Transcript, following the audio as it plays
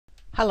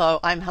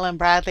Hello, I'm Helen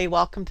Bradley.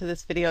 Welcome to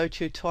this video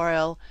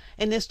tutorial.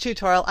 In this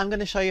tutorial, I'm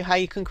going to show you how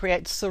you can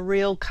create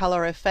surreal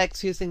color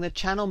effects using the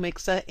channel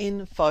mixer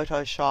in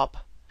Photoshop.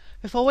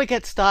 Before we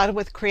get started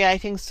with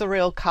creating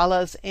surreal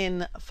colors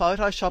in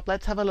Photoshop,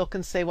 let's have a look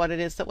and see what it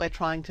is that we're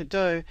trying to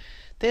do.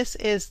 This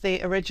is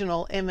the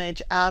original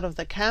image out of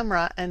the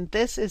camera, and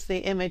this is the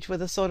image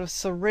with a sort of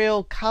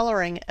surreal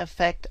coloring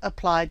effect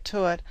applied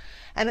to it.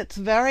 And it's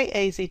very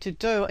easy to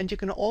do, and you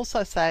can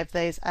also save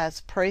these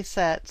as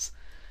presets.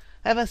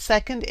 I have a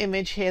second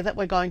image here that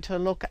we're going to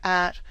look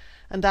at,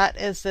 and that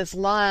is this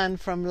lion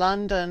from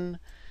London.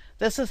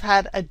 This has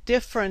had a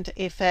different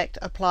effect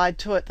applied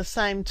to it, the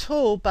same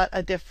tool but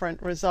a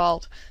different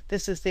result.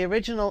 This is the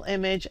original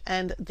image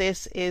and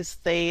this is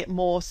the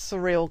more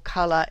surreal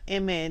color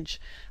image.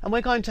 And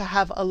we're going to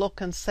have a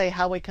look and see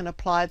how we can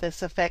apply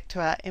this effect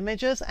to our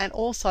images and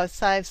also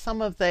save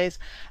some of these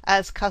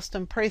as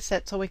custom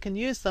presets so we can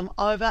use them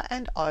over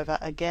and over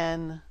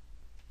again.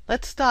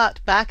 Let's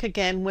start back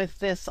again with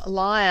this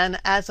lion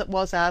as it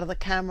was out of the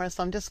camera.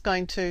 So I'm just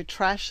going to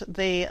trash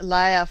the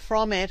layer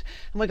from it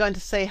and we're going to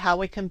see how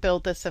we can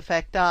build this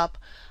effect up.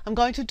 I'm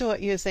going to do it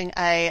using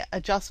an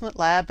adjustment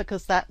layer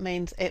because that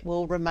means it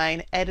will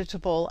remain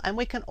editable, and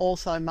we can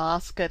also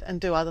mask it and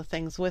do other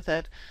things with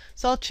it.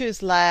 So I'll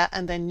choose layer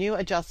and then new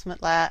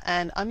adjustment layer,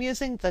 and I'm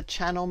using the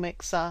channel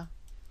mixer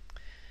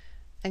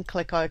and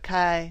click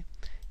OK.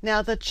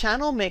 Now the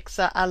channel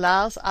mixer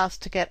allows us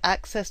to get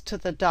access to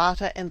the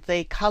data in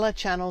the color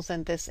channels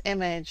in this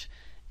image.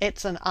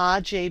 It's an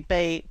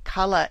RGB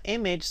color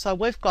image, so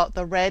we've got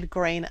the red,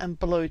 green and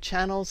blue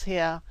channels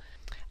here.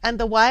 And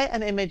the way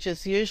an image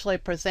is usually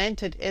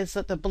presented is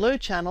that the blue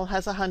channel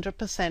has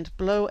 100%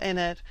 blue in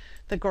it,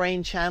 the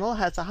green channel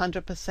has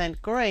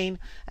 100% green,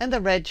 and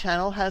the red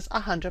channel has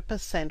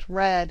 100%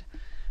 red.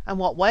 And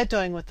what we're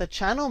doing with the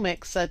channel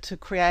mixer to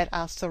create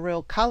our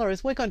surreal color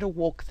is we're going to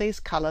walk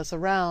these colors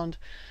around.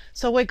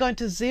 So we're going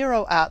to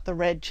zero out the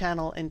red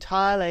channel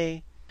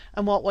entirely.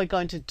 And what we're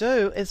going to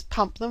do is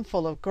pump them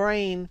full of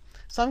green.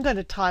 So I'm going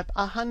to type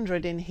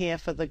 100 in here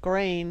for the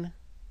green.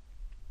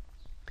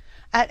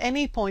 At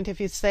any point, if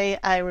you see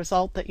a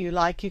result that you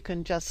like, you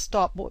can just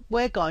stop.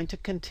 We're going to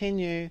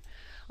continue.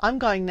 I'm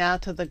going now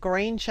to the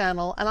green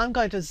channel and I'm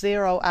going to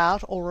zero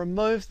out or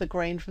remove the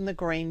green from the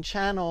green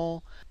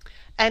channel.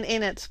 And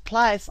in its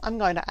place, I'm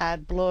going to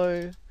add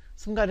blue.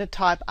 So I'm going to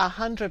type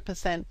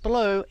 100%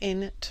 blue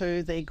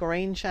into the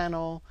green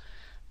channel.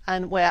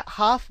 And we're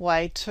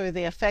halfway to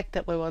the effect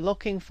that we were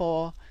looking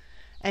for.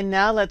 And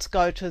now let's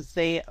go to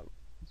the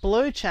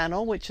blue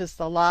channel, which is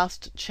the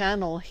last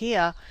channel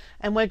here.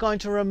 And we're going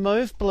to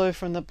remove blue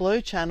from the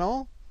blue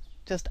channel.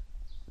 Just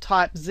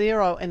type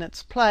 0 in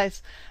its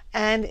place.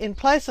 And in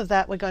place of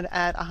that, we're going to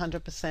add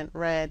 100%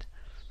 red.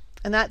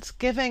 And that's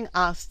giving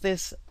us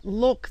this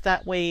look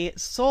that we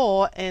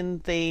saw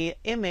in the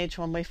image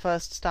when we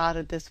first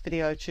started this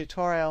video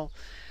tutorial.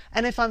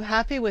 And if I'm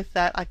happy with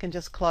that, I can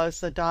just close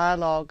the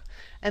dialog.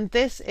 And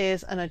this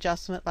is an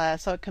adjustment layer,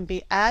 so it can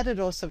be added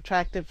or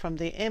subtracted from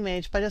the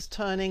image by just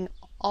turning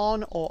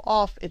on or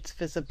off its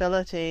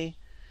visibility.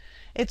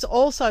 It's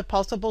also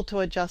possible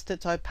to adjust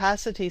its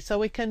opacity, so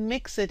we can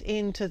mix it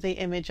into the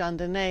image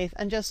underneath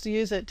and just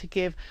use it to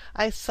give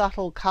a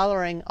subtle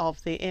coloring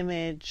of the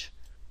image.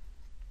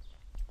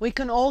 We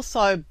can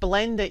also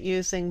blend it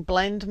using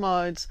blend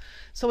modes.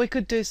 So we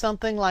could do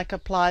something like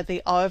apply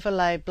the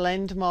overlay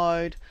blend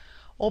mode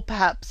or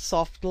perhaps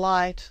soft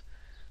light.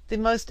 The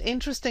most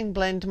interesting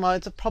blend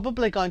modes are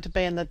probably going to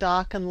be in the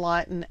darken,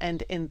 lighten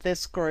and in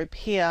this group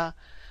here.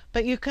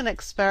 But you can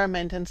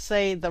experiment and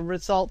see the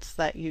results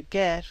that you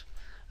get.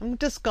 I'm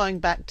just going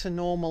back to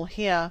normal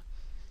here.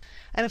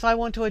 And if I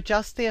want to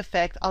adjust the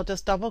effect, I'll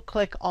just double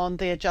click on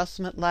the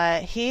adjustment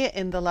layer here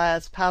in the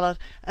layers palette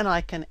and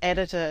I can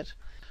edit it.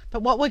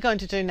 But what we're going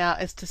to do now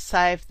is to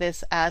save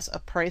this as a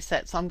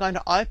preset. So I'm going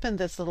to open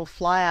this little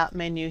flyout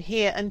menu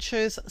here and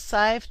choose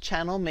Save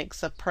Channel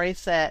Mixer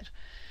Preset.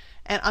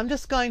 And I'm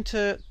just going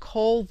to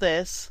call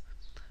this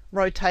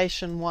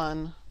Rotation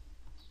 1.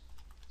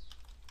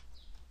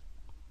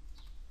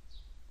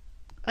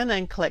 And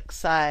then click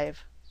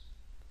Save.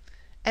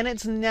 And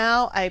it's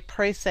now a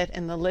preset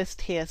in the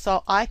list here,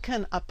 so I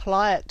can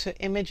apply it to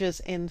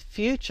images in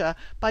future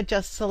by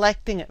just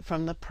selecting it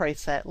from the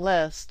preset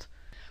list.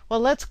 Well,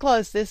 let's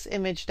close this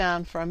image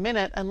down for a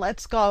minute and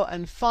let's go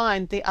and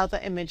find the other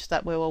image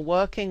that we were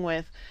working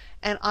with.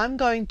 And I'm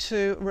going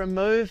to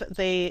remove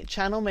the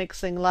channel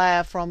mixing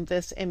layer from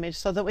this image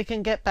so that we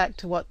can get back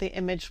to what the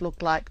image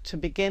looked like to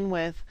begin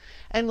with.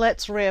 And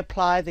let's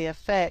reapply the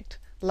effect.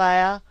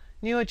 Layer,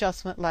 new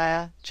adjustment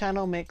layer,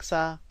 channel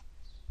mixer.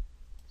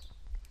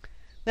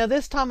 Now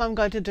this time I'm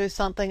going to do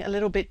something a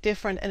little bit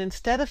different, and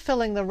instead of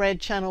filling the red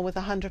channel with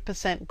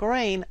 100%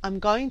 green, I'm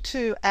going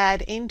to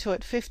add into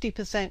it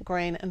 50%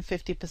 green and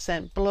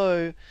 50%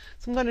 blue.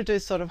 So I'm going to do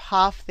sort of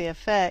half the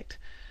effect.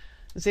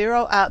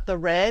 Zero out the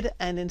red,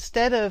 and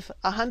instead of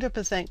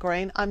 100%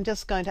 green, I'm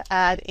just going to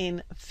add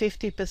in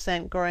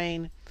 50%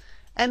 green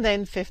and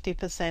then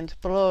 50%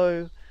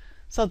 blue.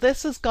 So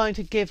this is going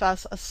to give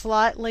us a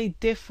slightly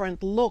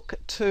different look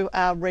to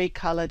our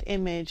recolored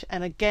image.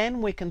 And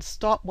again, we can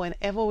stop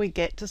whenever we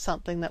get to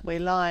something that we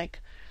like.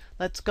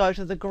 Let's go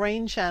to the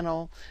green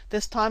channel.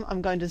 This time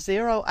I'm going to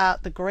zero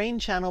out the green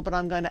channel, but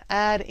I'm going to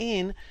add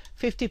in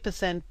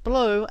 50%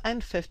 blue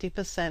and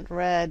 50%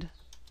 red.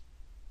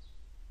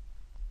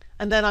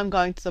 And then I'm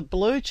going to the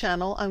blue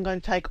channel. I'm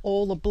going to take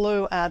all the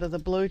blue out of the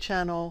blue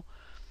channel,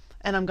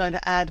 and I'm going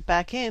to add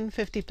back in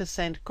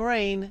 50%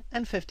 green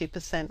and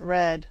 50%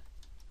 red.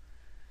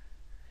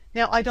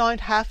 Now I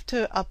don't have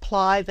to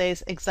apply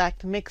these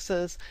exact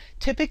mixes.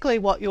 Typically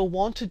what you'll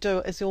want to do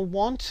is you'll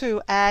want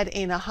to add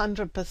in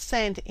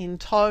 100% in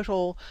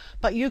total,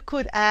 but you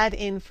could add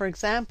in, for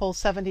example,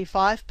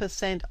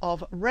 75%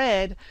 of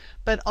red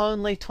but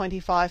only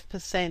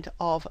 25%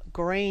 of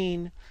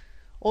green,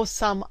 or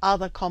some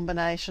other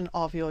combination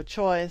of your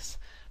choice.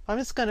 I'm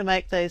just going to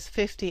make these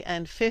 50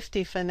 and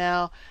 50 for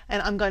now,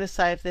 and I'm going to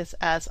save this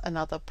as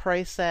another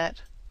preset.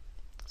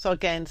 So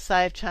again,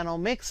 save channel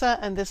mixer,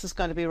 and this is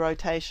going to be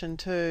rotation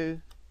 2.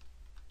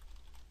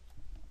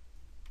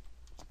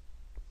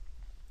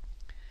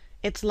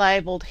 It's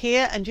labeled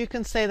here, and you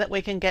can see that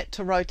we can get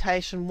to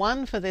rotation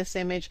 1 for this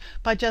image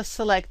by just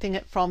selecting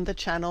it from the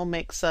channel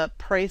mixer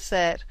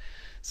preset.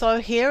 So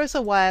here is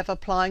a way of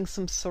applying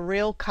some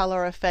surreal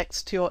color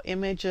effects to your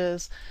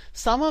images.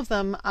 Some of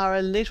them are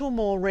a little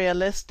more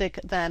realistic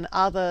than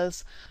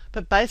others,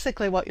 but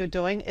basically what you're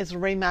doing is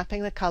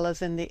remapping the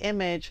colors in the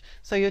image.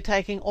 So you're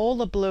taking all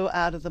the blue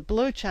out of the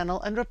blue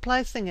channel and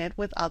replacing it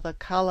with other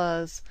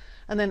colors,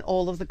 and then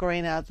all of the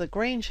green out of the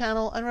green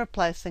channel and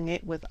replacing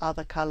it with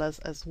other colors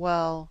as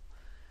well.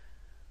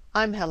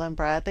 I'm Helen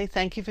Bradley.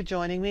 Thank you for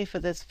joining me for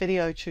this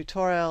video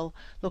tutorial.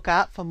 Look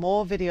out for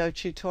more video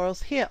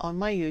tutorials here on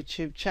my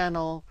YouTube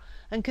channel,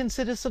 and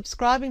consider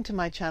subscribing to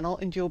my channel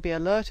and you'll be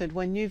alerted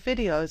when new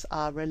videos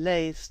are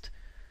released.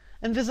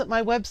 And visit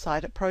my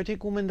website at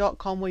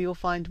projectwoman.com, where you'll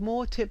find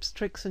more tips,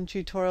 tricks and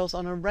tutorials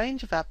on a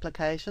range of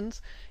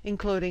applications,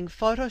 including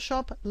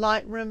Photoshop,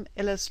 Lightroom,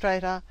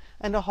 Illustrator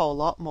and a whole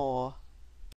lot more.